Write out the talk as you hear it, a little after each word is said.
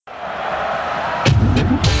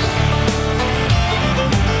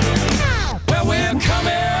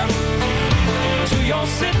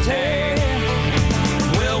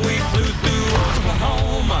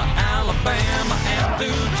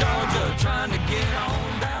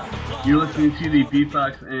You're listening to the B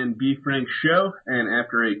Fox and B Frank show, and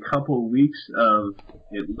after a couple weeks of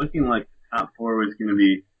it looking like the top four was going to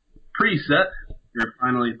be pretty set, we're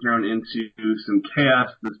finally thrown into some chaos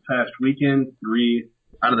this past weekend. 3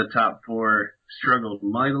 out of the top 4 struggled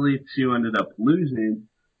mightily, 2 ended up losing.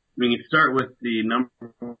 We can start with the number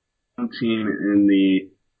 1 team in the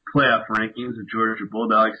playoff rankings, the Georgia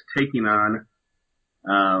Bulldogs, taking on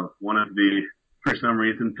one of the, for some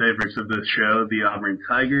reason, favorites of this show, the Auburn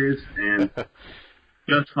Tigers, and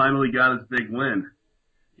just finally got his big win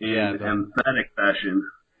in emphatic fashion.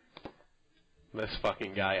 This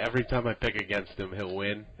fucking guy. Every time I pick against him, he'll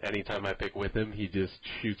win. Anytime I pick with him, he just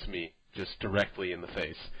shoots me just directly in the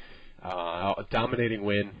face. A dominating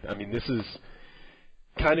win. I mean, this is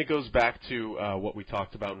kind of goes back to what we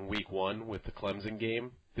talked about in week 1 with the Clemson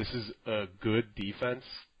game. This is a good defense,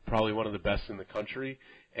 probably one of the best in the country,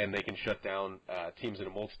 and they can shut down teams in a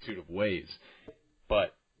multitude of ways.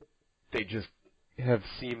 But they just have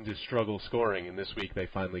seemed to struggle scoring, and this week they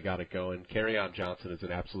finally got it going. Kerryon Johnson is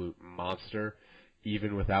an absolute monster.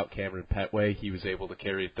 Even without Cameron Petway, he was able to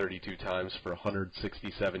carry it 32 times for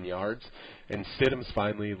 167 yards. And Stidham's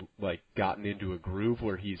finally gotten into a groove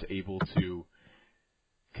where he's able to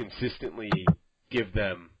consistently give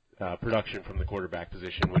them production from the quarterback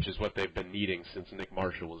position, which is what they've been needing since Nick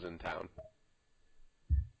Marshall was in town.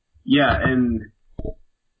 Yeah, and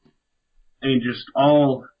I mean, just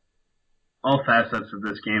all facets of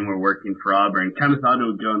this game were working for Auburn. Kind of thought it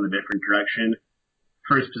would go in the different direction.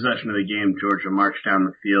 First possession of the game, Georgia marched down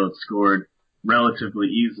the field, scored relatively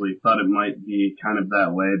easily. Thought it might be kind of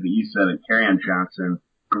that way, but you said it. Kerryon Johnson,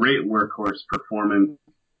 great workhorse performance.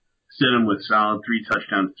 Stidham was solid, 3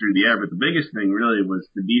 touchdowns through the air, but the biggest thing really was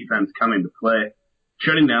the defense coming to play,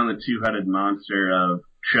 shutting down the two-headed monster of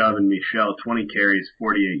Chubb and Michelle, 20 carries,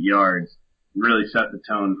 48 yards, really set the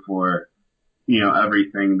tone for,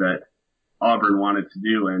 everything that Auburn wanted to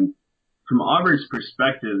do. And from Auburn's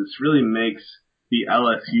perspective, this really makes the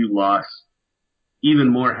LSU loss even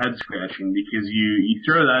more head-scratching because you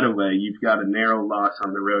throw that away, you've got a narrow loss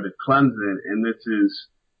on the road at Clemson, and this is,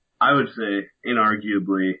 I would say,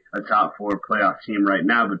 inarguably a top 4 playoff team right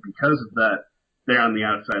now, but because of that, they're on the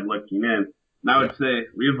outside looking in. And I would say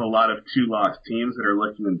we have a lot of 2-loss teams that are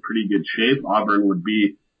looking in pretty good shape. Auburn would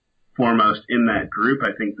be foremost in that group.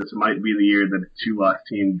 I think this might be the year that a 2-loss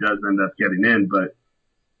team does end up getting in, but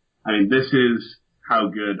I mean, this is how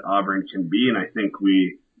good Auburn can be, and I think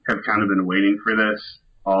we have kind of been waiting for this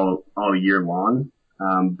all year long.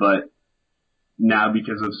 But now,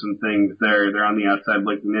 because of some things, they're on the outside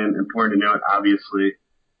looking in. Important to note, obviously,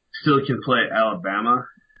 still can play Alabama.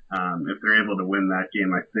 If they're able to win that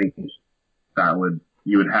game, I think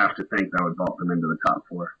you would have to think that would vault them into the top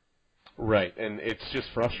 4. Right, and it's just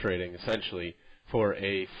frustrating, essentially, for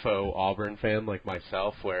a faux Auburn fan like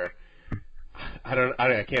myself, where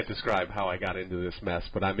I can't describe how I got into this mess,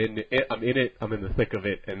 but I'm in it, I'm in the thick of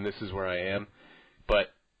it, and this is where I am. But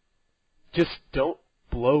just don't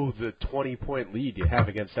blow the 20-point lead you have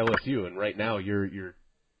against LSU, and right now you're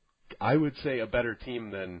I would say a better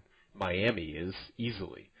team than Miami is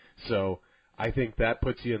easily. So I think that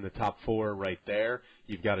puts you in the top 4 right there.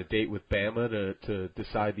 You've got a date with Bama to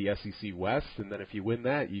decide the SEC West, and then if you win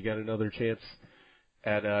that, you got another chance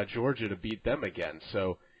at Georgia to beat them again.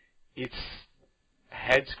 So it's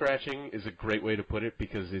head-scratching is a great way to put it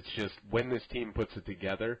because it's just when this team puts it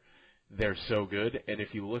together, they're so good. And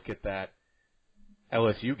if you look at that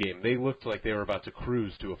LSU game, they looked like they were about to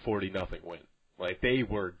cruise to a 40-0 win. Like, they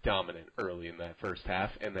were dominant early in that first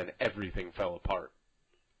half, and then everything fell apart.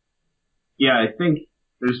 Yeah, I think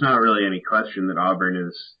there's not really any question that Auburn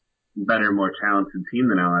is a better, more talented team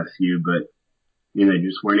than LSU, but, they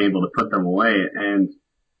just weren't able to put them away. And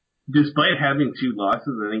despite having 2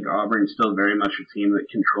 losses, I think Auburn is still very much a team that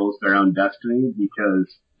controls their own destiny because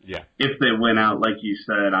if they win out, like you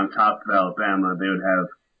said, on top of Alabama, they would have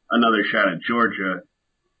another shot at Georgia.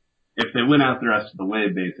 If they win out the rest of the way,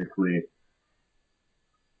 basically,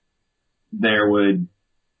 there would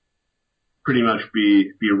pretty much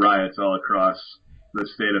be riots all across the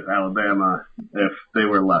state of Alabama if they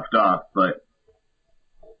were left off. But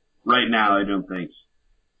right now, I don't think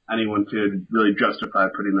anyone could really justify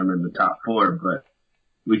putting them in the top 4. But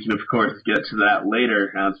we can, of course, get to that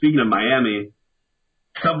later. Speaking of Miami,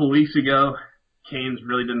 a couple weeks ago, Canes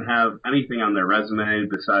really didn't have anything on their resume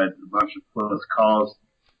besides a bunch of close calls.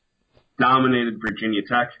 Dominated Virginia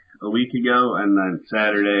Tech a week ago, and then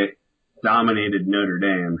Saturday dominated Notre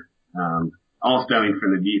Dame. All stemming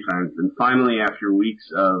from the defense. And finally, after weeks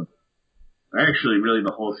of, actually really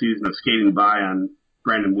the whole season of skating by on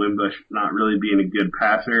Brandon Wimbush not really being a good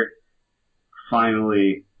passer,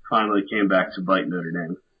 finally came back to bite Notre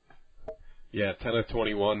Dame. Yeah, 10 of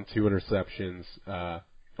 21, 2 interceptions.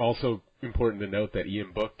 Also important to note that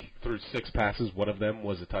Ian Book threw 6 passes. One of them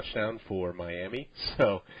was a touchdown for Miami.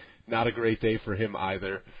 So not a great day for him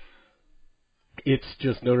either. It's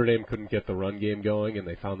just Notre Dame couldn't get the run game going, and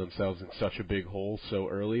they found themselves in such a big hole so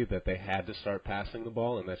early that they had to start passing the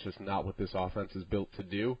ball, and that's just not what this offense is built to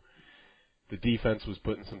do. The defense was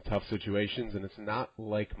put in some tough situations, and it's not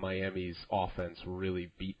like Miami's offense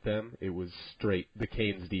really beat them. It was straight, the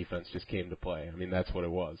Canes' defense just came to play. I mean, that's what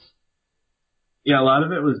it was. Yeah, a lot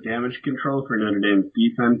of it was damage control for Notre Dame's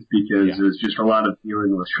defense because it was just a lot of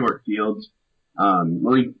dealing with short fields.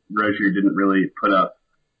 Malik Rozier didn't really put up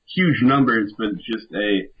huge numbers, but just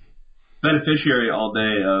a beneficiary all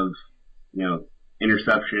day of,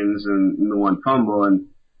 interceptions and the one fumble. And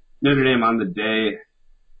Notre Dame on the day,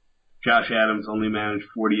 Josh Adams only managed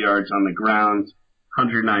 40 yards on the ground,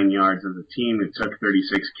 109 yards as a team. It took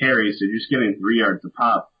 36 carries, so just getting 3 yards a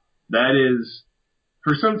pop. That is,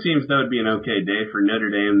 for some teams, that would be an okay day. For Notre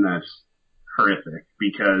Dame, that's horrific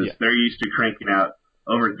because they're used to cranking out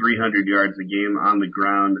over 300 yards a game on the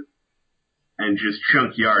ground and just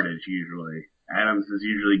chunk yardage usually. Adams is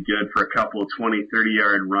usually good for a couple of 20,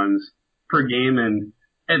 30-yard runs per game, and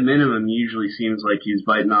at minimum usually seems like he's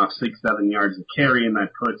biting off 6, 7 yards a carry, and that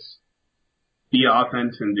puts the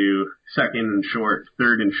offense into second and short,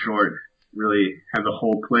 third and short, really have the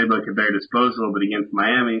whole playbook at their disposal. But against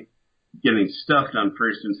Miami, getting stuffed on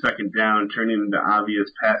first and second down, turning into obvious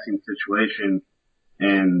passing situation,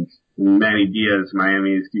 and Manny Diaz,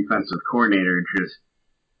 Miami's defensive coordinator, just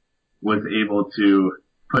was able to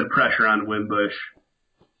put pressure on Wimbush,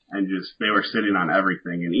 and just they were sitting on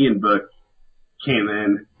everything. And Ian Book came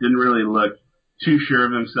in, didn't really look too sure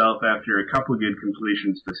of himself after a couple good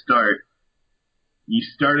completions to start. You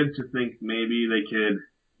started to think maybe they could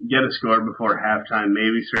get a score before halftime,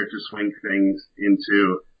 maybe start to swing things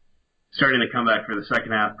into starting to come back for the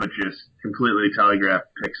second half, but just completely telegraphed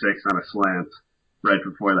pick 6 on a slant right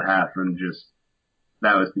before the half, and just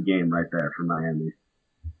that was the game right there for Miami.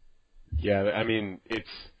 Yeah, I mean, it's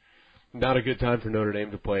not a good time for Notre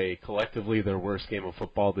Dame to play collectively their worst game of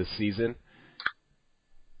football this season.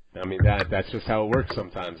 I mean, that's just how it works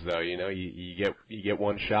sometimes, though. You get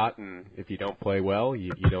one shot, and if you don't play well,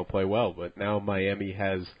 you don't play well. But now Miami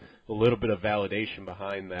has a little bit of validation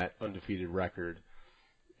behind that undefeated record,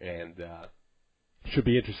 and should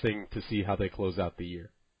be interesting to see how they close out the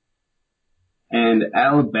year. And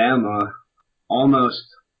Alabama almost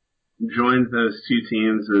joined those two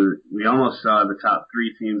teams. We almost saw the top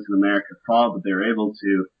 3 teams in America fall, but they were able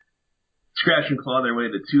to scratch and claw their way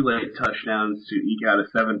to 2 late touchdowns to eke out a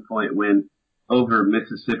 7-point win over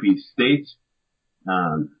Mississippi State.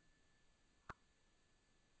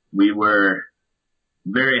 We were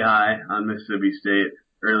very high on Mississippi State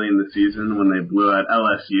early in the season when they blew out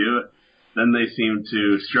LSU. Then they seemed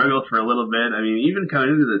to struggle for a little bit. I mean, even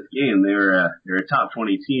coming into this game, they were a top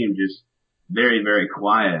 20 team, just very, very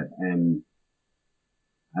quiet. And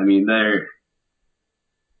I mean, they're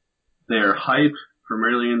hype from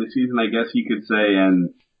early in the season, I guess you could say,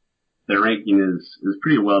 and their ranking is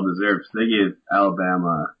pretty well deserved. So they gave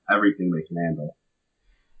Alabama everything they can handle.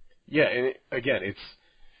 Yeah, and again,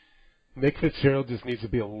 Nick Fitzgerald just needs to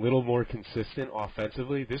be a little more consistent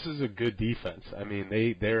offensively. This is a good defense. I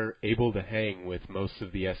mean, they're able to hang with most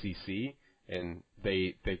of the SEC, and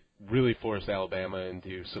they really force Alabama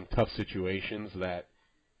into some tough situations that,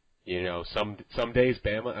 some days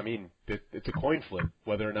Bama, I mean, it's a coin flip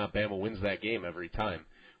whether or not Bama wins that game every time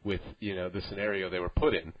with, the scenario they were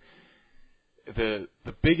put in. The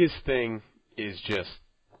biggest thing is just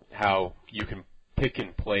how you can pick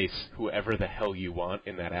and place whoever the hell you want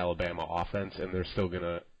in that Alabama offense, and they're still going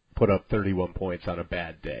to put up 31 points on a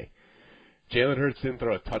bad day. Jalen Hurts didn't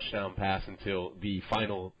throw a touchdown pass until the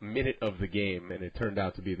final minute of the game, and it turned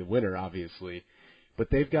out to be the winner, obviously. But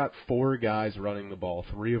they've got 4 guys running the ball.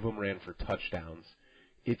 3 of them ran for touchdowns.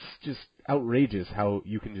 It's just outrageous how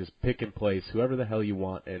you can just pick and place whoever the hell you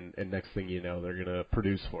want, and next thing you know, they're going to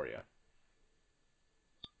produce for you.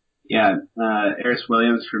 Yeah, Eris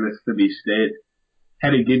Williams from Mississippi State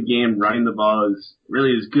had a good game running the ball. Is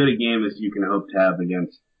really as good a game as you can hope to have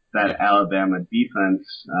against that Alabama defense.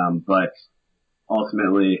 But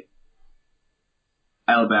ultimately,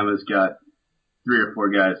 Alabama's got 3 or 4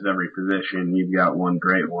 guys at every position. You've got one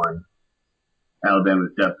great one.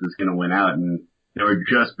 Alabama's depth is going to win out, and they were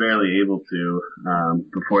just barely able to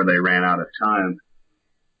before they ran out of time.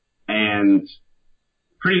 And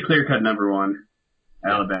pretty clear-cut number 1,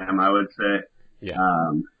 Alabama, I would say. Yeah.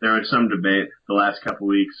 There was some debate the last couple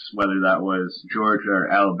weeks whether that was Georgia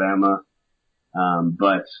or Alabama.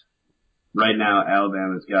 But right now,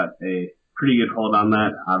 Alabama's got a pretty good hold on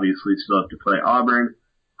that. Obviously, still have to play Auburn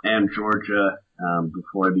and Georgia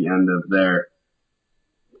before the end of their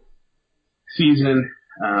season,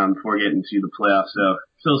 before getting to the playoffs. So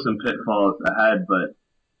still some pitfalls ahead, but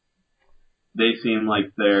they seem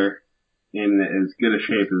like they're in as good a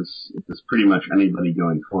shape as pretty much anybody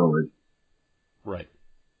going forward. Right.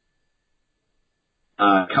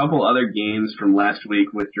 A couple other games from last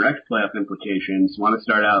week with direct playoff implications. Want to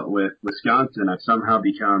start out with Wisconsin. I've somehow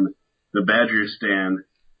become the Badgers stan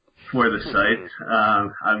for the site.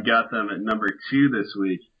 I've got them at number 2 this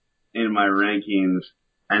week in my rankings,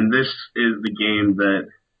 and this is the game that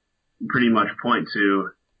pretty much point to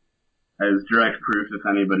as direct proof if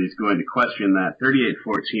anybody's going to question that.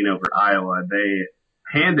 38-14 over Iowa. They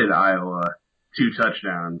handed Iowa 2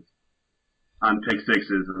 touchdowns on pick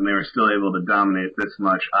sixes, and they were still able to dominate this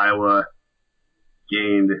much. Iowa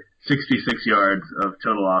gained 66 yards of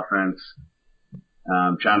total offense.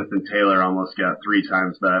 Jonathan Taylor almost got 3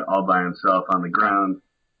 times that all by himself on the ground.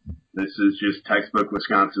 This is just textbook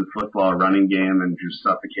Wisconsin football, running game and just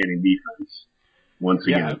suffocating defense once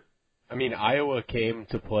again. I mean, Iowa came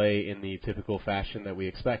to play in the typical fashion that we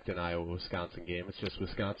expect an Iowa-Wisconsin game. It's just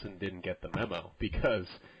Wisconsin didn't get the memo because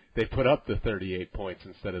they put up the 38 points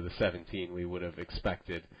instead of the 17 we would have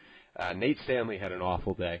expected. Nate Stanley had an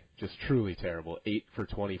awful day, just truly terrible. 8 for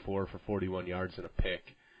 24 for 41 yards and a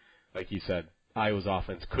pick. Like you said, Iowa's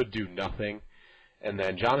offense could do nothing. And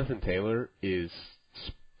then Jonathan Taylor is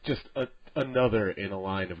just another in a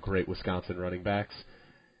line of great Wisconsin running backs.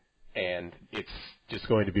 And it's just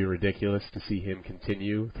going to be ridiculous to see him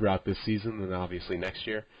continue throughout this season and obviously next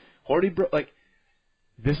year.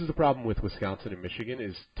 This is the problem with Wisconsin and Michigan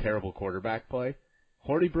is terrible quarterback play.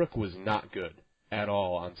 Hornibrook was not good at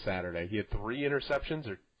all on Saturday. He had 3 interceptions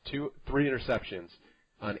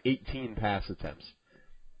on 18 pass attempts.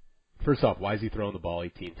 First off, why is he throwing the ball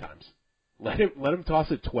 18 times? Let him toss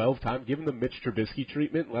it 12 times. Give him the Mitch Trubisky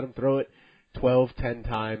treatment. Let him throw it 12, 10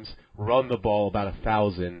 times. Run the ball about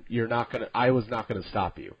 1,000. Iowa's not gonna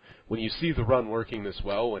stop you. When you see the run working this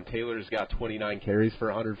well, when Taylor's got 29 carries for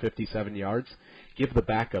 157 yards, give the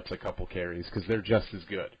backups a couple carries because they're just as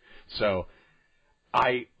good. So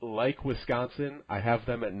I like Wisconsin. I have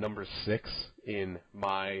them at number 6 in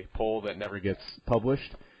my poll that never gets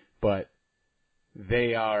published, but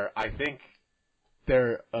I think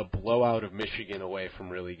they're a blowout of Michigan away from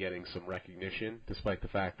really getting some recognition, despite the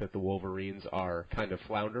fact that the Wolverines are kind of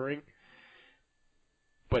floundering.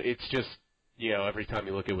 But it's just, every time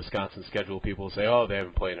you look at Wisconsin's schedule, people say, oh, they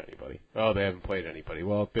haven't played anybody.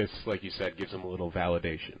 Well, this, like you said, gives them a little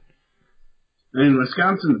validation. I mean,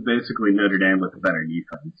 Wisconsin's basically Notre Dame with a better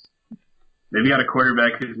defense. They've got a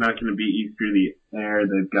quarterback who's not going to beat you through the air.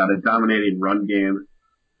 They've got a dominating run game.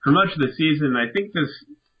 For much of the season, I think this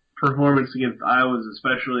performance against Iowa is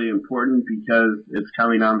especially important because it's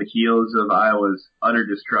coming on the heels of Iowa's utter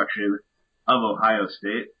destruction of Ohio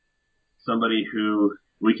State. Somebody who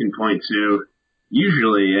we can point to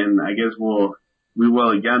usually, and I guess we will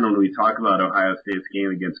again when we talk about Ohio State's game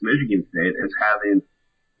against Michigan State, as having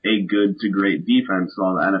a good to great defense.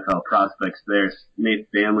 All the NFL prospects there. Nate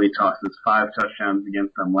Stanley tosses 5 touchdowns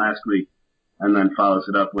against them last week and then follows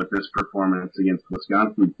it up with this performance against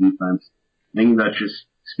Wisconsin's defense. I think that just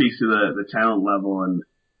speaks to the talent level and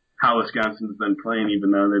how Wisconsin's been playing,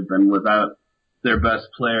 even though they've been without their best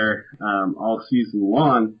player all season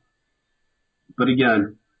long. But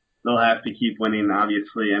again, they'll have to keep winning.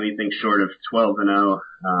 Obviously, anything short of 12-0,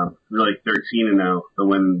 really 13-0 to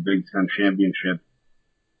win the Big Ten championship.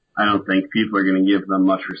 I don't think people are going to give them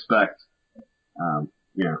much respect,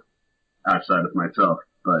 outside of myself.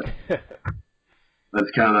 But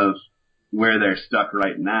that's kind of where they're stuck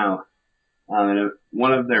right now. And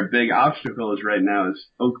one of their big obstacles right now is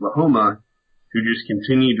Oklahoma, who just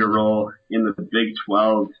continue to roll in the Big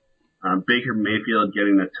 12. Baker Mayfield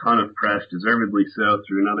getting a ton of press, deservedly so,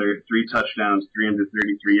 through another 3 touchdowns,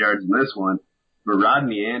 333 yards in this one. But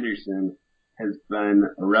Rodney Anderson has been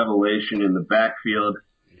a revelation in the backfield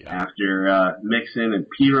after Mixon and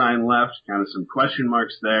Pirine left. Kind of some question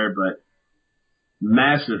marks there, but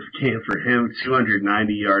massive game for him,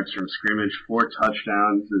 290 yards from scrimmage, 4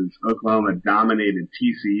 touchdowns as Oklahoma dominated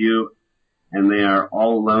TCU, and they are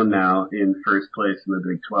all alone now in first place in the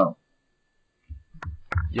Big 12.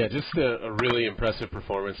 Yeah, just a really impressive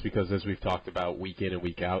performance because, as we've talked about week in and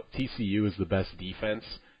week out, TCU is the best defense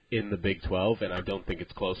in the Big 12, and I don't think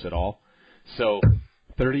it's close at all. So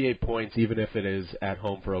 38 points, even if it is at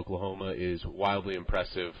home for Oklahoma, is wildly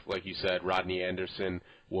impressive. Like you said, Rodney Anderson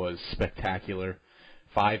was spectacular.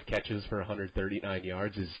 5 catches for 139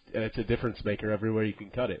 yards it's a difference maker everywhere you can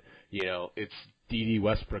cut it. It's D.D.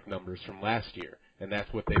 Westbrook numbers from last year. and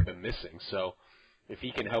that's what they've been missing. So if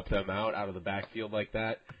he can help them out of the backfield like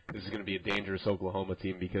that, this is going to be a dangerous Oklahoma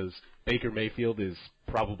team because Baker Mayfield is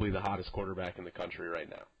probably the hottest quarterback in the country right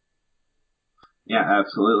now. Yeah,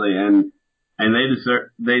 absolutely. And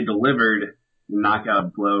they delivered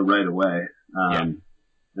knockout blow right away.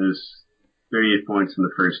 There's 38 points in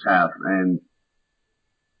the first half, and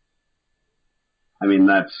I mean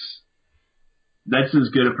that's as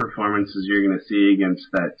good a performance as you're going to see against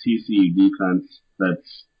that TCU defense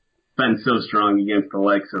that's been so strong against the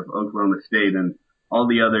likes of Oklahoma State and all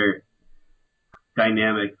the other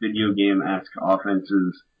dynamic video game-esque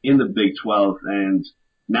offenses in the Big 12. And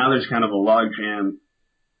now there's kind of a logjam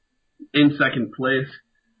in second place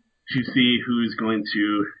to see who's going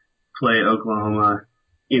to play Oklahoma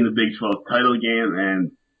in the Big 12 title game.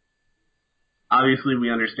 And obviously we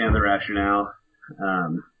understand the rationale.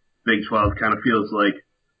 Big 12 kind of feels like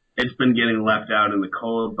it's been getting left out in the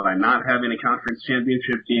cold by not having a conference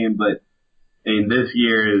championship game, but in this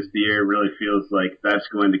year is the year it really feels like that's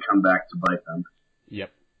going to come back to bite them.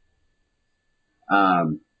 Yep.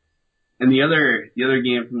 And the other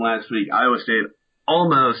game from last week, Iowa State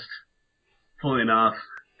almost pulling off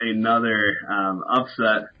another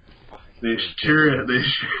upset. They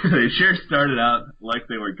sure started out like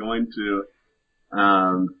they were going to,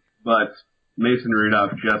 but Mason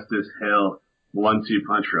Rudolph, Justice Hill, 1-2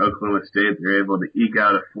 punch for Oklahoma State. They're able to eke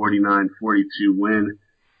out a 49-42 win.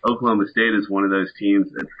 Oklahoma State is one of those teams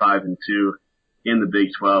at 5-2 in the Big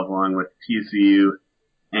 12, along with TCU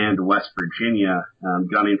and West Virginia,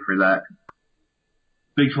 gunning for that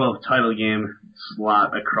Big 12 title game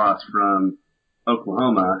slot across from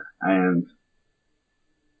Oklahoma. And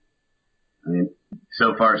I mean,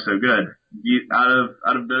 so far so good.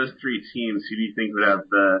 Out of those three teams, who do you think would have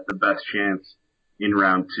the best chance in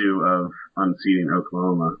round 2 of unseating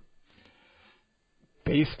Oklahoma?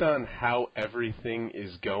 Based on how everything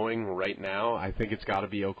is going right now, I think it's got to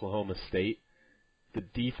be Oklahoma State. The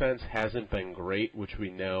defense hasn't been great, which we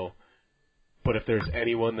know, but if there's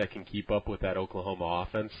anyone that can keep up with that Oklahoma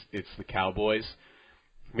offense, it's the Cowboys.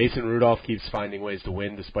 Mason Rudolph keeps finding ways to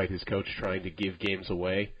win despite his coach trying to give games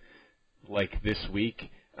away, like this week.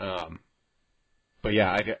 But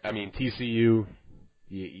yeah, I mean TCU.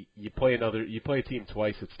 You play a team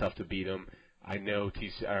twice, it's tough to beat them. I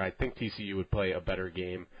think TCU would play a better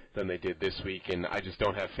game than they did this week, and I just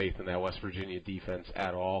don't have faith in that West Virginia defense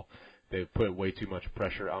at all. They've put way too much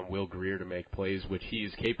pressure on Will Grier to make plays, which he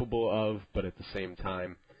is capable of, but at the same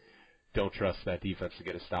time, don't trust that defense to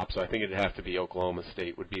get a stop. So I think it'd have to be Oklahoma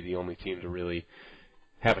State would be the only team to really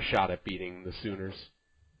have a shot at beating the Sooners.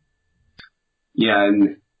 Yeah,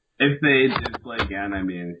 and if they did play again, I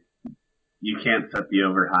mean, you can't set the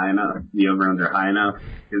over under high enough,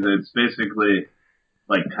 because it's basically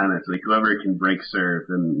like tennis. Like whoever can break serve,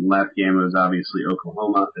 and last game it was obviously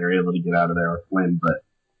Oklahoma. They were able to get out of there with a win, but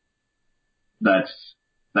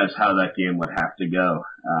that's how that game would have to go.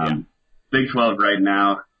 Big 12 right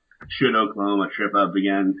now, should Oklahoma trip up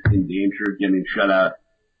again, in danger of getting shut out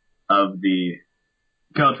of the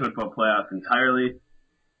college football playoff entirely.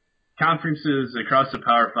 Conferences across the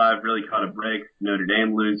Power 5 really caught a break. Notre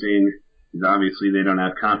Dame losing, because obviously they don't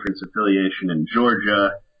have conference affiliation, in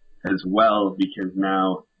Georgia as well, because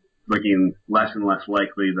now looking less and less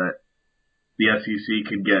likely that the SEC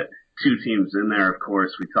could get 2 teams in there. Of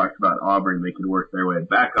course, we talked about Auburn. They could work their way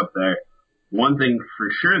back up there. One thing for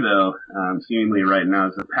sure, though, seemingly right now,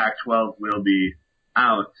 is the Pac-12 will be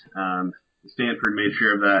out. Stanford made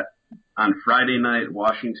sure of that on Friday night.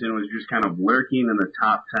 Washington was just kind of lurking in the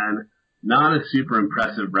top 10. Not a super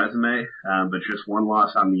impressive resume, but just one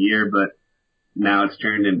loss on the year. But now it's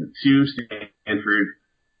turned into 2. Stanford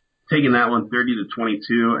taking that one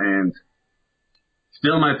 30-22, and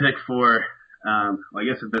still my pick for, I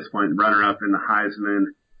guess at this point, runner-up in the Heisman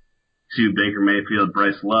to Baker Mayfield.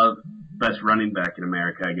 Bryce Love, best running back in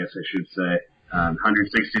America, I guess I should say.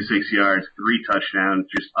 166 yards, 3 touchdowns,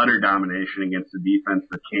 just utter domination against the defense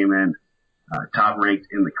that came in top ranked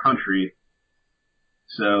in the country.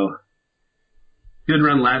 So, good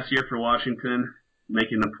run last year for Washington,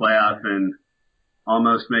 making the playoff and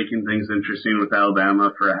almost making things interesting with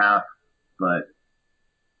Alabama for a half. But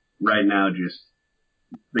right now, just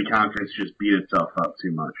the conference just beat itself up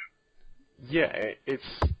too much. Yeah,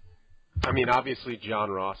 obviously John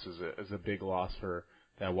Ross is a big loss for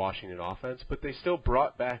that Washington offense, but they still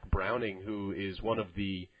brought back Browning, who is one of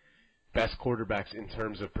the best quarterbacks in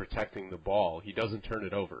terms of protecting the ball. He doesn't turn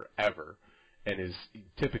it over, ever, and is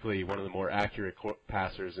typically one of the more accurate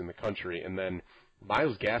passers in the country. And then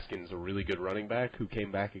Myles Gaskin's a really good running back who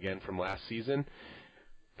came back again from last season.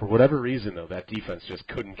 For whatever reason, though, that defense just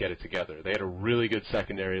couldn't get it together. They had a really good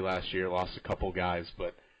secondary last year, lost a couple guys,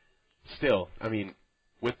 but still, I mean,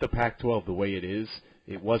 with the Pac-12 the way it is,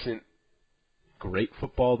 it wasn't great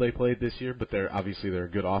football they played this year, but there are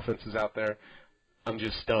good offenses out there. I'm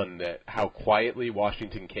just stunned at how quietly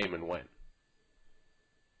Washington came and went.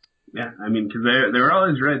 Yeah, I mean, because they were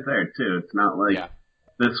always right there, too. It's not like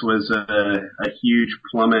this was a huge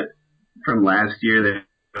plummet from last year.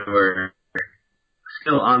 They were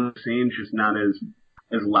still on the scene, just not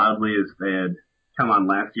as loudly as they had come on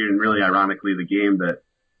last year. And really, ironically, the game that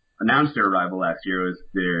announced their arrival last year was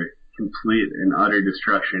their complete and utter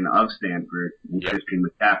destruction of Stanford and Christian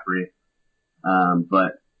McCaffrey.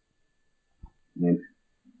 But I mean,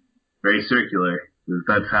 very circular.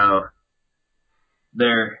 That's how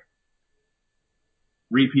their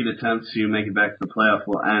repeat attempts to make it back to the playoff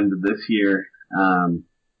will end this year.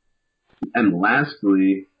 And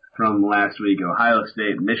lastly, from last week, Ohio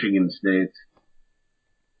State, Michigan State.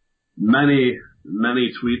 Many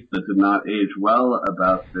tweets that did not age well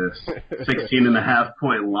about this 16.5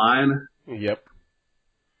 point line. Yep.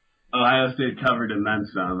 Ohio State covered and then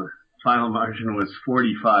some. Final margin was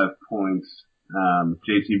 45 points.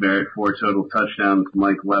 J.T. Barrett, 4 total touchdowns.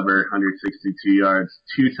 Mike Weber, 162 yards,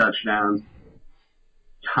 2 touchdowns.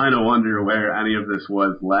 Kind of wonder where any of this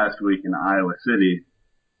was last week in Iowa City,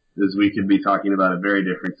 as we could be talking about a very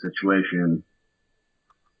different situation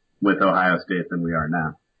with Ohio State than we are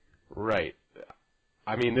now. Right.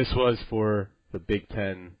 I mean, this was for the Big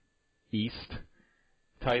Ten East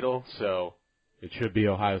title, so it should be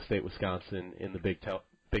Ohio State, Wisconsin in the Big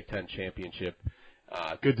Ten championship.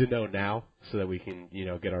 Good to know now, so that we can,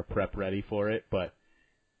 get our prep ready for it. But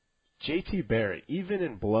J.T. Barrett, even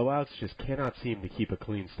in blowouts, just cannot seem to keep a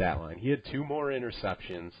clean stat line. He had 2 more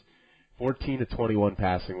interceptions, 14 to 21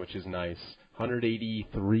 passing, which is nice.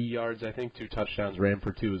 183 yards, I think, 2 touchdowns, ran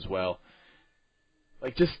for 2 as well.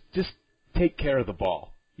 Like, just take care of the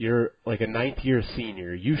ball. You're like a 9th-year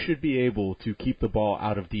senior. You should be able to keep the ball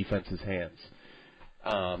out of defense's hands.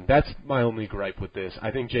 That's my only gripe with this. I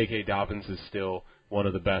think J.K. Dobbins is still one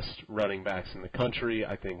of the best running backs in the country.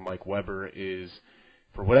 I think Mike Weber is,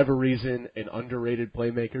 for whatever reason, an underrated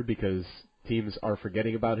playmaker because teams are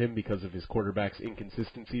forgetting about him because of his quarterback's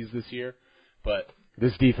inconsistencies this year. But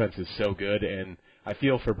this defense is so good, and I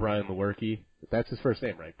feel for Brian Lewerke. That's his first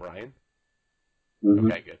name, right, Brian? Mm-hmm.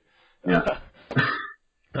 Okay, good. Yeah.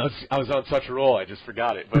 I was on such a roll, I just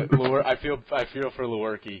forgot it. But I feel for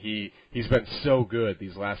Lewerke. He's been so good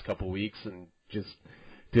these last couple weeks, and just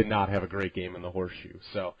did not have a great game in the horseshoe.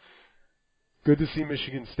 So good to see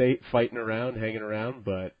Michigan State fighting around, hanging around.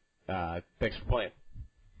 But thanks for playing.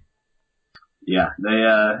 Yeah,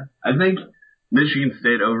 I think Michigan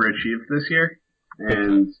State overachieved this year,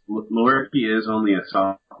 and Lewerke is only a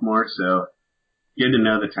sophomore, so good to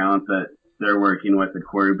know the talent that they're working with the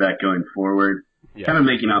quarterback going forward. Yeah. Kind of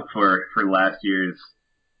making up for last year's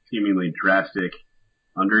seemingly drastic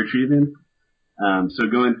underachieving. So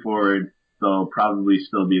going forward, they'll probably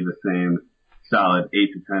still be the same solid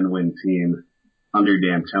 8 to 10 win team under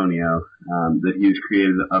D'Antonio that he's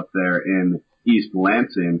created up there in East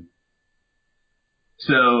Lansing.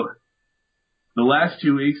 So the last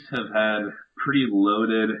 2 weeks have had pretty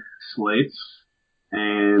loaded slates,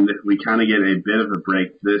 and we kind of get a bit of a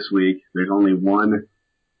break this week. There's only one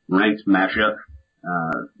ranked matchup.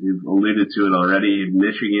 We've alluded to it already.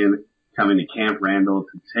 Michigan coming to Camp Randall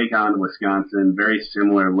to take on Wisconsin. Very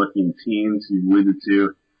similar looking teams you alluded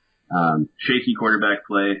to. Shaky quarterback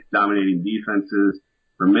play, dominating defenses.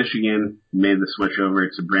 For Michigan, made the switch over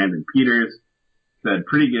to Brandon Peters. Had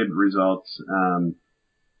pretty good results.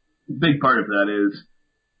 Big part of that is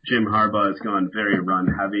Jim Harbaugh has gone very run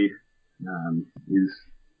heavy. He's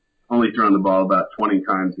only thrown the ball about 20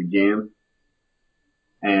 times a game.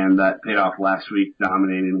 And that paid off last week,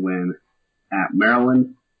 dominating win at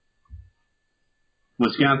Maryland.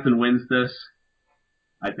 Wisconsin wins this.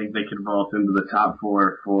 I think they could vault into the top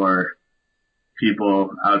 4 for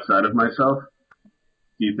people outside of myself.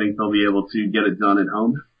 Do you think they'll be able to get it done at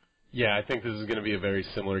home? Yeah, I think this is going to be a very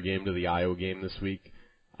similar game to the Iowa game this week.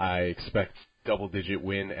 I expect double-digit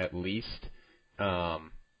win at least.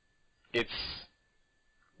 It's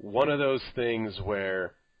one of those things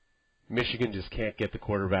where Michigan just can't get the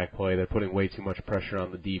quarterback play. They're putting way too much pressure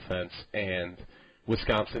on the defense, and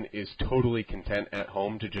Wisconsin is totally content at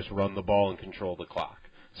home to just run the ball and control the clock.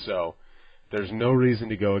 So there's no reason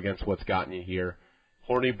to go against what's gotten you here.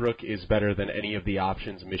 Hornibrook is better than any of the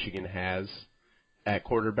options Michigan has at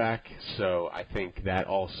quarterback, so I think that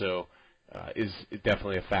also is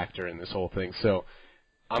definitely a factor in this whole thing. So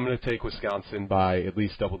I'm going to take Wisconsin by at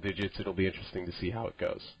least double digits. It'll be interesting to see how it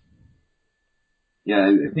goes. Yeah,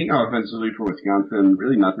 I think offensively for Wisconsin,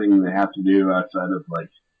 really nothing they have to do outside of like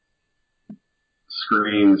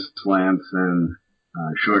screens, slants, and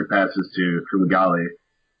short passes to Fumagalli.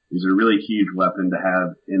 He's a really huge weapon to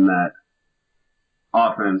have in that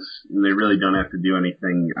offense. And they really don't have to do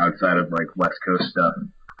anything outside of like West Coast stuff.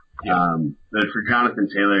 Yeah. But for Jonathan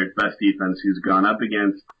Taylor, best defense he's gone up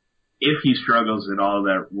against, if he struggles at all,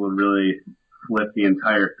 that will really flip the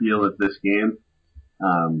entire feel of this game.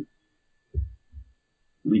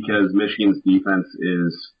 Because Michigan's defense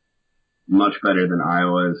is much better than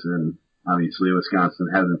Iowa's, and obviously Wisconsin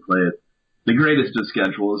hasn't played the greatest of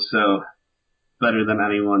schedules, so better than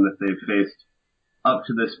anyone that they've faced up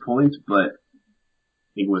to this point, but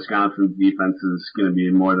I think Wisconsin's defense is going to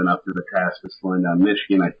be more than up to the task of slowing down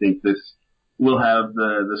Michigan. I think this will have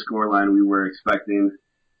the scoreline we were expecting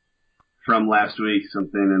from last week,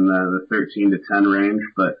 something in the 13 to 10 range,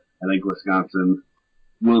 but I think Wisconsin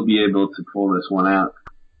will be able to pull this one out.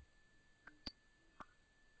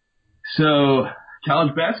 So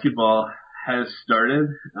college basketball has started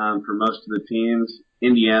for most of the teams.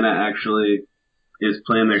 Indiana actually is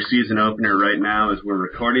playing their season opener right now as we're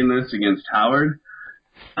recording this against Howard.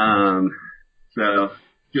 So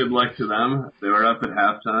good luck to them. They were up at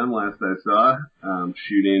halftime last I saw,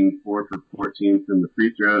 shooting 4 for 14 from the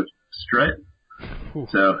free throw straight.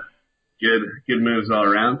 So good moves all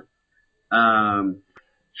around.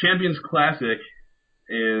 Champions Classic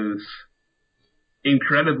is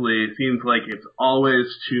incredibly, it seems like it's always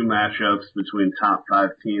two matchups between top 5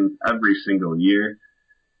 teams every single year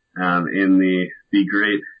in the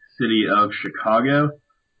great city of Chicago.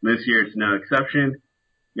 This year it's no exception.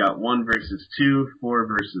 You got 1 versus 2, 4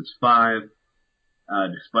 versus 5.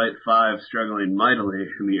 Despite 5 struggling mightily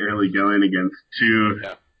in the early going against 2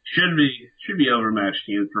 should be overmatched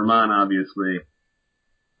teams. Vermont obviously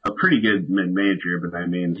a pretty good mid-major, but I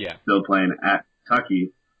mean still playing at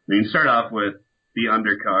Kentucky. I mean, start off with the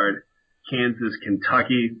undercard, Kansas,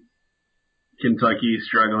 Kentucky. Kentucky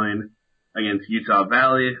struggling against Utah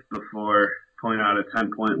Valley before pulling out a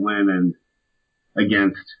 10-point win, and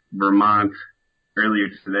against Vermont earlier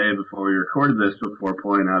today before we recorded this, before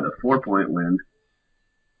pulling out a 4-point win.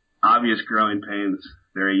 Obvious growing pains.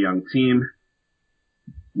 They're a young team.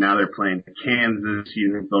 Now they're playing Kansas.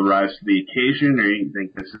 You think they'll rise to the occasion, or you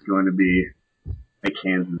think this is going to be a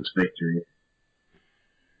Kansas victory?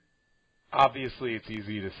 Obviously, it's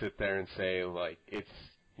easy to sit there and say, like, it's,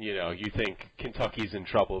 you think Kentucky's in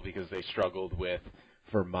trouble because they struggled with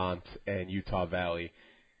Vermont and Utah Valley.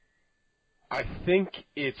 I think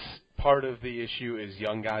it's part of the issue is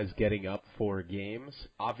young guys getting up for games.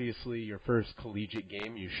 Obviously, your first collegiate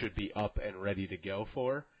game you should be up and ready to go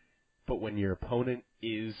for. But when your opponent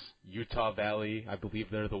is Utah Valley, I believe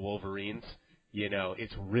they're the Wolverines,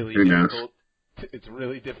 it's really difficult. It's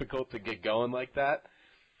really difficult to get going like that.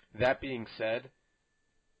 That being said,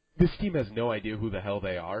 this team has no idea who the hell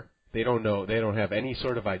they are. They don't know. They don't have any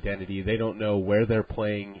sort of identity. They don't know where they're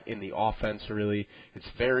playing in the offense, really. It's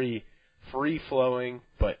very free-flowing,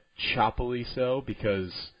 but choppily so,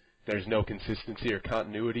 because there's no consistency or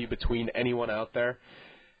continuity between anyone out there.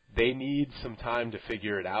 They need some time to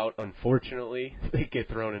figure it out. Unfortunately, they get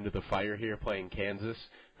thrown into the fire here playing Kansas,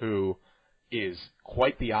 who is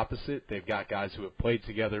quite the opposite. They've got guys who have played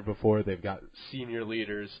together before. They've got senior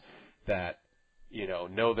leaders that,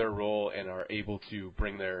 know their role and are able to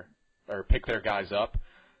pick their guys up.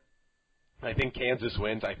 I think Kansas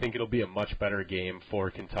wins. I think it'll be a much better game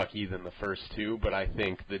for Kentucky than the first two, but I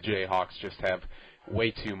think the Jayhawks just have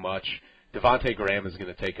way too much. Devontae Graham is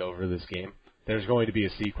going to take over this game. There's going to be a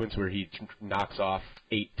sequence where he knocks off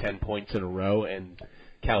 8-10 points in a row, and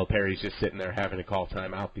Calipari's just sitting there having to call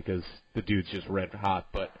timeout because the dude's just red hot.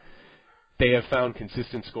 But they have found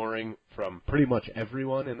consistent scoring from pretty much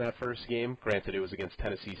everyone in that first game. Granted, it was against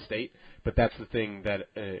Tennessee State, but that's the thing that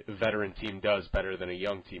a veteran team does better than a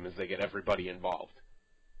young team is they get everybody involved.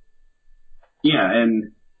 Yeah,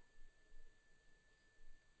 and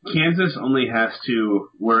Kansas only has to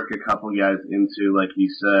work a couple guys into, like you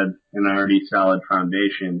said, an already solid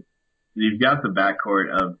foundation. You've got the backcourt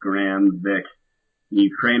of Graham, Vic,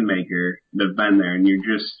 Ukraine Maker that have been there, and you're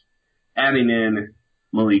just adding in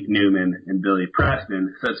Malik Newman and Billy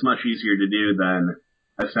Preston, so it's much easier to do than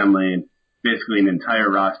assembling basically an entire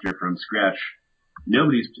roster from scratch.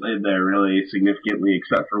 Nobody's played there really significantly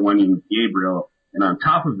except for Wendy Gabriel, and on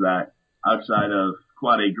top of that, outside of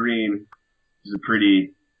Quade Green, who's a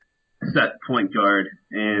pretty set point guard,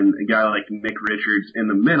 and a guy like Nick Richards in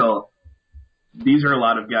the middle, these are a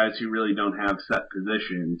lot of guys who really don't have set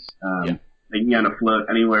positions. They can kind of float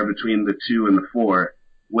anywhere between the 2 and the 4,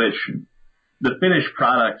 which the finished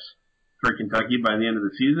product for Kentucky by the end of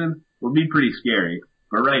the season will be pretty scary.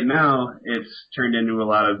 But right now, it's turned into a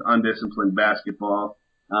lot of undisciplined basketball.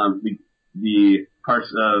 The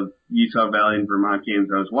parts of Utah Valley and Vermont games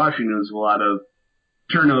I was watching, there was a lot of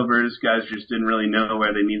turnovers. Guys just didn't really know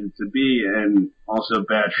where they needed to be, and also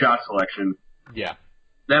bad shot selection. Yeah.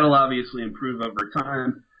 That'll obviously improve over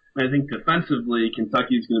time. And I think defensively,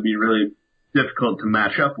 Kentucky's going to be really difficult to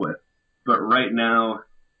match up with. But right now,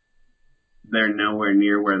 they're nowhere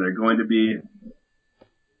near where they're going to be.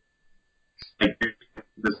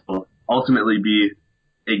 This will ultimately be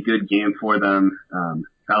a good game for them, to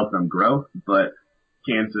help them grow. But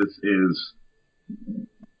Kansas's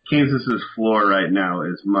floor right now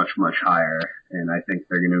is much, much higher, and I think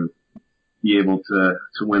they're going to be able to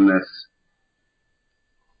win this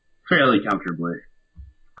fairly comfortably.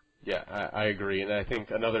 Yeah, I agree. And I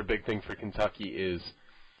think another big thing for Kentucky is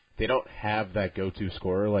they don't have that go-to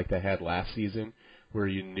scorer like they had last season, where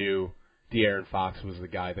you knew De'Aaron Fox was the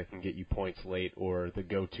guy that can get you points late or the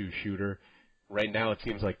go-to shooter. Right now it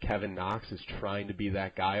seems like Kevin Knox is trying to be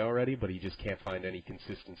that guy already, but he just can't find any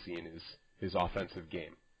consistency in his offensive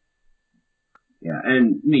game. Yeah,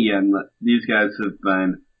 and again, these guys have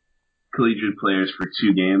been collegiate players for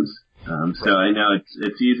 2 games, so I know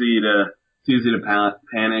it's easy to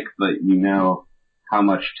panic, but you know how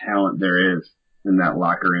much talent there is in that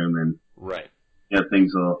locker room, and right,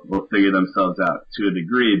 things will figure themselves out to a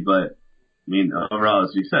degree. But I mean, overall,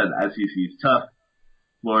 as you said, SEC is tough.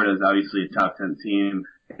 Florida is obviously a top 10 team.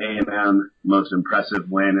 A&M, most impressive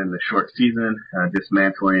win in the short season,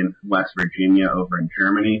 dismantling West Virginia over in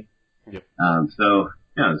Germany. Yep. So,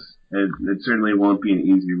 it certainly won't be an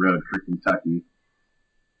easy road for Kentucky.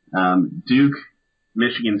 Duke,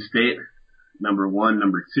 Michigan State, number 1,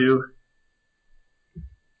 number 2.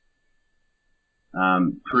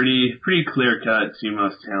 Pretty clear cut, 2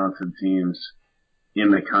 most talented teams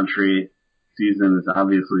in the country. Season is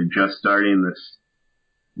obviously just starting. This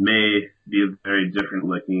may be a very different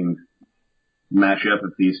looking matchup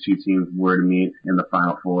if these 2 teams were to meet in the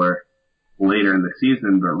Final Four later in the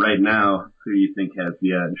season, but right now, who do you think has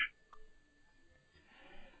the edge?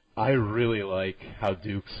 I really like how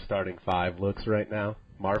Duke's starting 5 looks right now.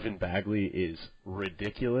 Marvin Bagley is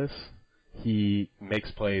ridiculous. He makes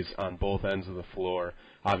plays on both ends of the floor.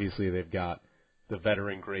 Obviously, they've got the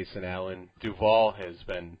veteran Grayson Allen. Duval has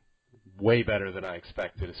been way better than I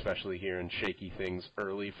expected, especially hearing shaky things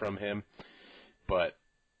early from him. But,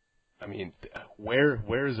 I mean,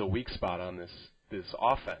 where is a weak spot on this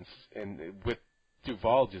offense? And with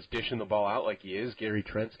Duval just dishing the ball out like he is, Gary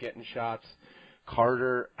Trent's getting shots.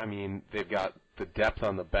 Carter, I mean, they've got the depth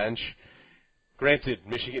on the bench. Granted,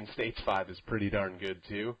 Michigan State's 5 is pretty darn good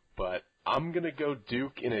too, but I'm going to go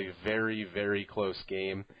Duke in a very, very close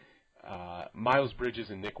game. Miles Bridges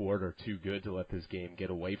and Nick Ward are too good to let this game get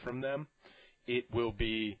away from them. It will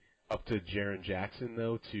be up to Jaren Jackson,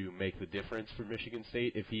 though, to make the difference for Michigan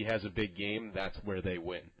State. If he has a big game, that's where they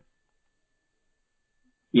win.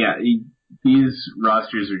 Yeah, these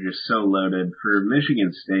rosters are just so loaded. For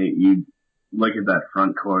Michigan State, you look at that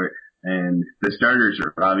front court, and the starters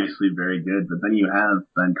are obviously very good, but then you have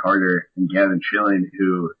Ben Carter and Gavin Schilling,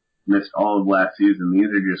 who missed all of last season. These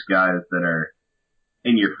are just guys that are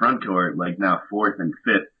in your front court, like now 4th and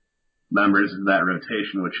 5th members of that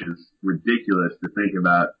rotation, which is ridiculous to think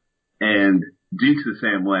about. And Duke's the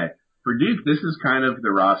same way. For Duke, this is kind of the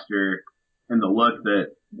roster and the look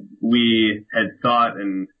that we had thought,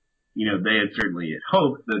 and they had certainly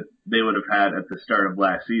hoped that they would have had at the start of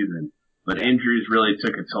last season. But injuries really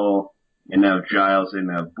took a toll, and now Giles and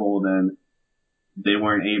Bolden, they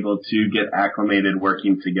weren't able to get acclimated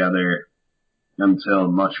working together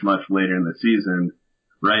until much, much later in the season.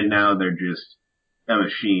 Right now, they're just a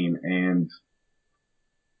machine, and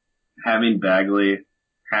having Bagley,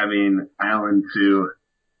 having Allen too,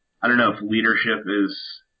 I don't know if leadership is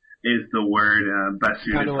the word best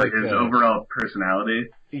suited for his overall personality.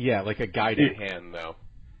 Yeah, like a guiding hand, though.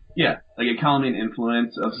 Yeah, like a calming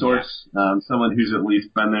influence of sorts, someone who's at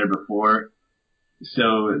least been there before.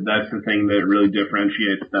 So that's the thing that really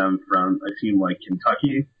differentiates them from a team like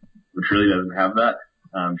Kentucky, which really doesn't have that,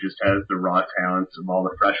 just has the raw talents of all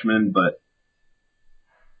the freshmen, but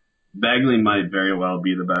Bagley might very well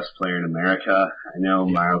be the best player in America. I know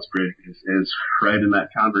Miles Bridges is right in that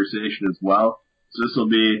conversation as well. So this will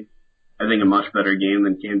be, I think, a much better game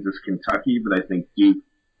than Kansas-Kentucky, but I think Duke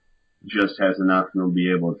just has enough and will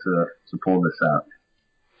be able to pull this out.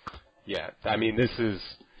 Yeah, I mean, this is,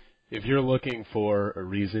 if you're looking for a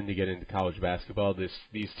reason to get into college basketball,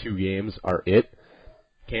 these 2 games are it.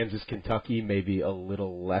 Kansas-Kentucky may be a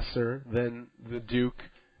little lesser than the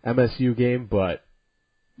Duke-MSU game, but,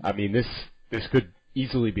 I mean, this could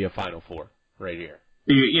easily be a Final Four right here.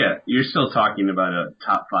 You're still talking about a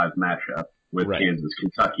top five matchup with Right. Kansas,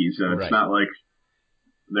 Kentucky, so it's Right. not like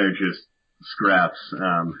they're just scraps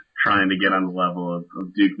trying to get on the level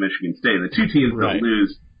of Duke, Michigan State. The two teams that Right.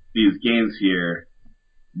 lose these games here,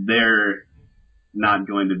 they're not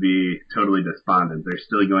going to be totally despondent. They're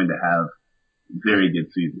still going to have very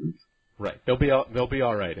good seasons. Right. They'll be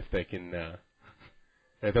all right if they can.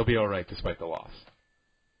 They'll be all right despite the loss.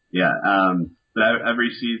 Yeah. But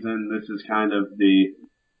every season, this is kind of the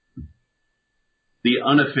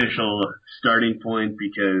unofficial starting point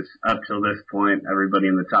because up till this point, everybody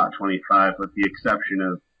in the top 25, with the exception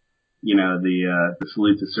of, the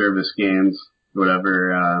salute to service games,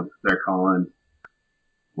 whatever, they're calling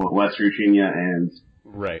what West Virginia and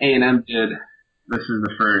Right. A&M did. This is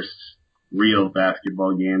the first real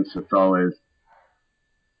basketball game, so it's always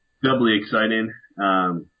doubly exciting.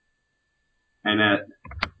 And at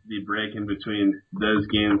the break in between those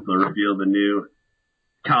games, they'll reveal the new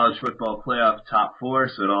college football playoff top four,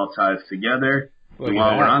 so it all ties together. And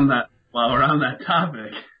while we're on that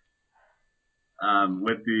topic,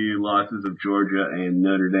 with the losses of Georgia and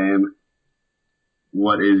Notre Dame,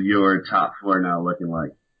 what is your top four now looking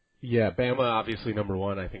like? Yeah, Bama obviously number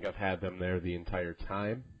one. I think I've had them there the entire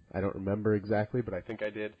time. I don't remember exactly, but I think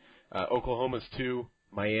I did. Oklahoma's two.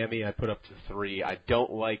 Miami I put up to three. I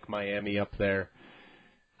don't like Miami up there.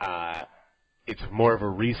 It's more of a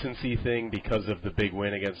recency thing because of the big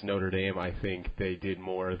win against Notre Dame. I think they did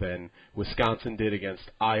more than Wisconsin did against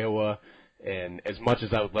Iowa. And as much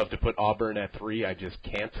as I would love to put Auburn at three, I just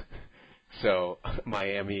can't. So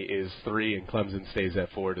Miami is three and Clemson stays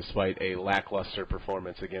at four despite a lackluster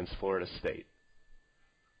performance against Florida State.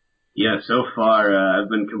 Yeah, so far I've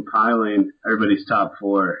been compiling everybody's top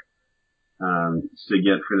four to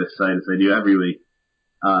get for this site as I do every week.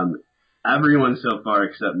 Everyone so far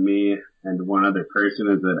except me and one other person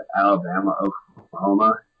is at Alabama,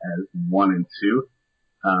 Oklahoma as 1 and 2,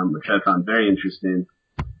 which I found very interesting.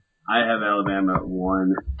 I have Alabama at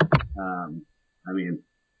 1. I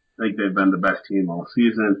think they've been the best team all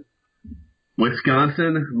season.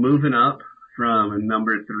 Wisconsin moving up from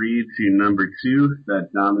number 3 to number 2. That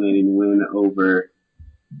dominating win over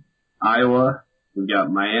Iowa. We've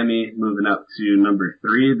got Miami moving up to number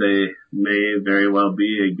 3. They may very well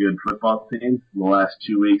be a good football team. The last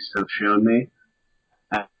 2 weeks have shown me.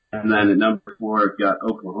 And then at number 4, I've got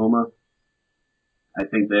Oklahoma. I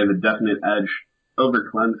think they have a definite edge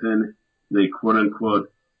over Clemson. They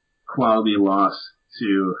quote-unquote quality loss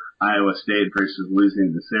to Iowa State versus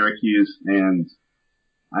losing to Syracuse. And,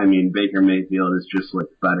 Baker Mayfield has just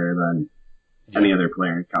looked better than any other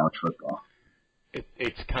player in college football.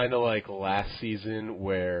 It's kind of like last season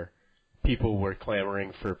where people were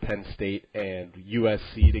clamoring for Penn State and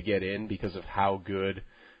USC to get in because of how good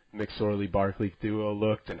McSorley-Barkley duo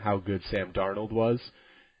looked and how good Sam Darnold was.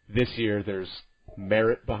 This year there's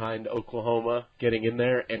merit behind Oklahoma getting in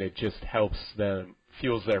there, and it just helps them,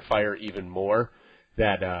 fuels their fire even more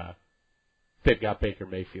that they've got Baker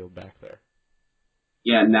Mayfield back there.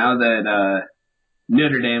 Yeah, now that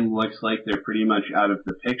Notre Dame looks like they're pretty much out of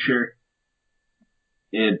the picture,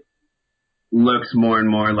 it looks more and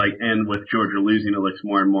more like, and with Georgia losing, it looks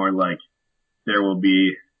more and more like there will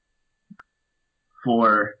be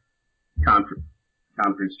 4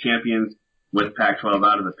 conference champions with Pac-12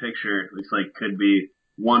 out of the picture. It looks like could be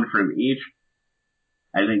 1 from each.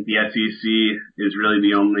 I think the SEC is really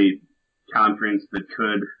the only conference that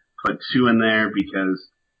could put 2 in there because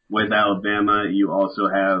with Alabama, you also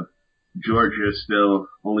have Georgia still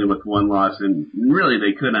only with 1 loss, and really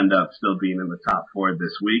they could end up still being in the top 4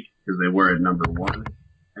 this week because they were at number 1.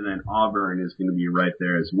 And then Auburn is going to be right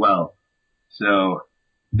there as well. So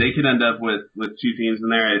they could end up with 2 teams in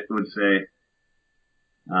there. I would say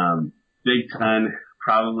Big Ten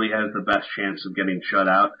probably has the best chance of getting shut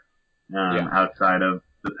out outside of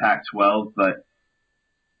the Pac-12, but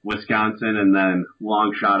Wisconsin and then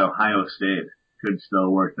long shot Ohio State could still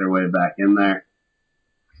work their way back in there.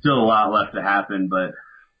 Still a lot left to happen, but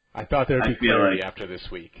I thought there'd be clarity after this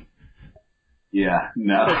week. Yeah,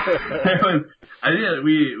 no. I think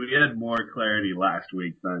we had more clarity last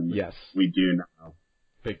week than we do now.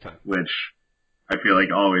 Big time. Which I feel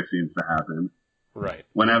like always seems to happen. Right.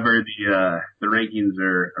 Whenever the rankings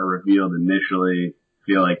are revealed initially, I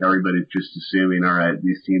feel like everybody's just assuming, all right,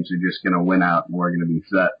 these teams are just going to win out and we're going to be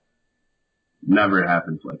set. Never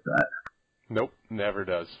happens like that. Nope, never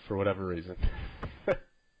does, for whatever reason.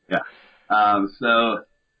 Yeah. So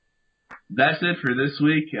that's it for this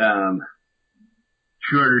week.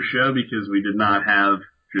 Shorter show because we did not have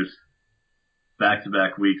just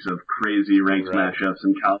back-to-back weeks of crazy ranked matchups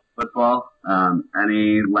in college football.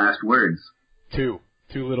 Any last words? Two.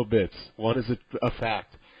 Two little bits. One is a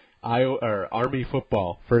fact. Army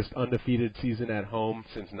football, first undefeated season at home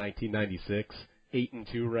since 1996.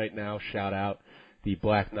 8-2 right now. Shout out the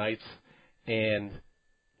Black Knights. And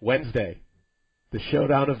Wednesday, the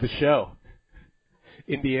showdown of the show.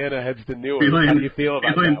 Indiana heads to Newark. How do you feel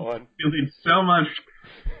about that one? Feeling so much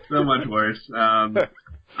worse. I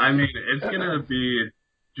mean, it's gonna be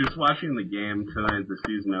just watching the game tonight, the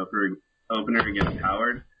season opener against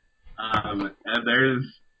Howard. And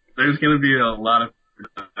there's gonna be a lot of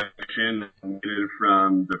production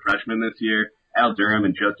from the freshmen this year. Al Durham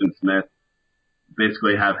and Justin Smith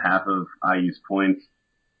basically have half of IU's points.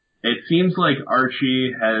 It seems like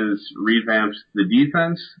Archie has revamped the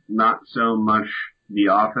defense, not so much the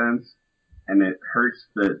offense, and it hurts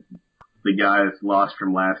that the guys lost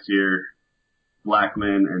from last year,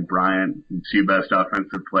 Blackman and Bryant, the two best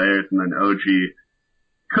offensive players, and then OG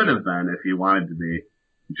could have been if he wanted to be.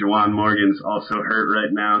 Jawan Morgan's also hurt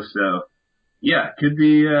right now, so yeah, could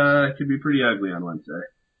be pretty ugly on Wednesday.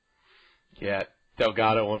 Yeah,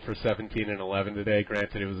 Delgado went for 17 and 11 today.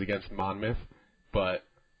 Granted, it was against Monmouth, but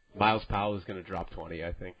Miles Powell is going to drop 20,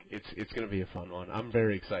 I think. It's going to be a fun one. I'm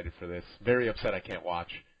very excited for this. Very upset I can't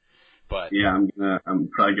watch. But yeah, I'm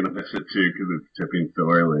probably going to miss it too because it's tipping so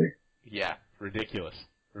early. Yeah, ridiculous.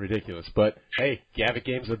 But hey, Gavitt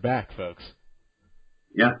games are back, folks.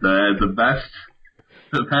 Yeah, the best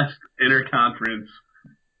interconference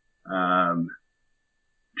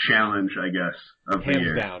challenge, I guess, of the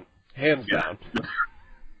year. Hands down.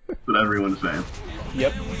 That's what everyone's saying.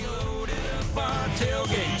 Yep.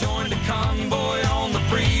 Tailgate, joined a convoy on the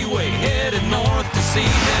freeway, headed north to see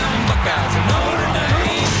them Buckeyes of Notre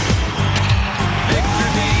Dame.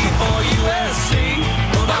 Victory for USC,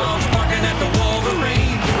 Bulldogs barking at the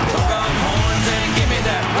Wolverine. Hook 'em horns and give me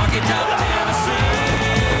that Rocky Top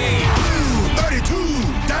Tennessee. 32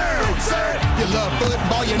 down, set. You love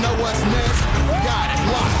football, you know what's next. Got it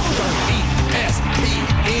locked on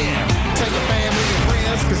ESPN. Tell your family and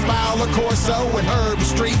friends, cause Fowler, Corso, and Herb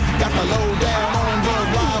Street got the lowdown on the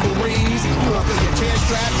rivalries. Buckle your chin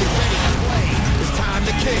strap, your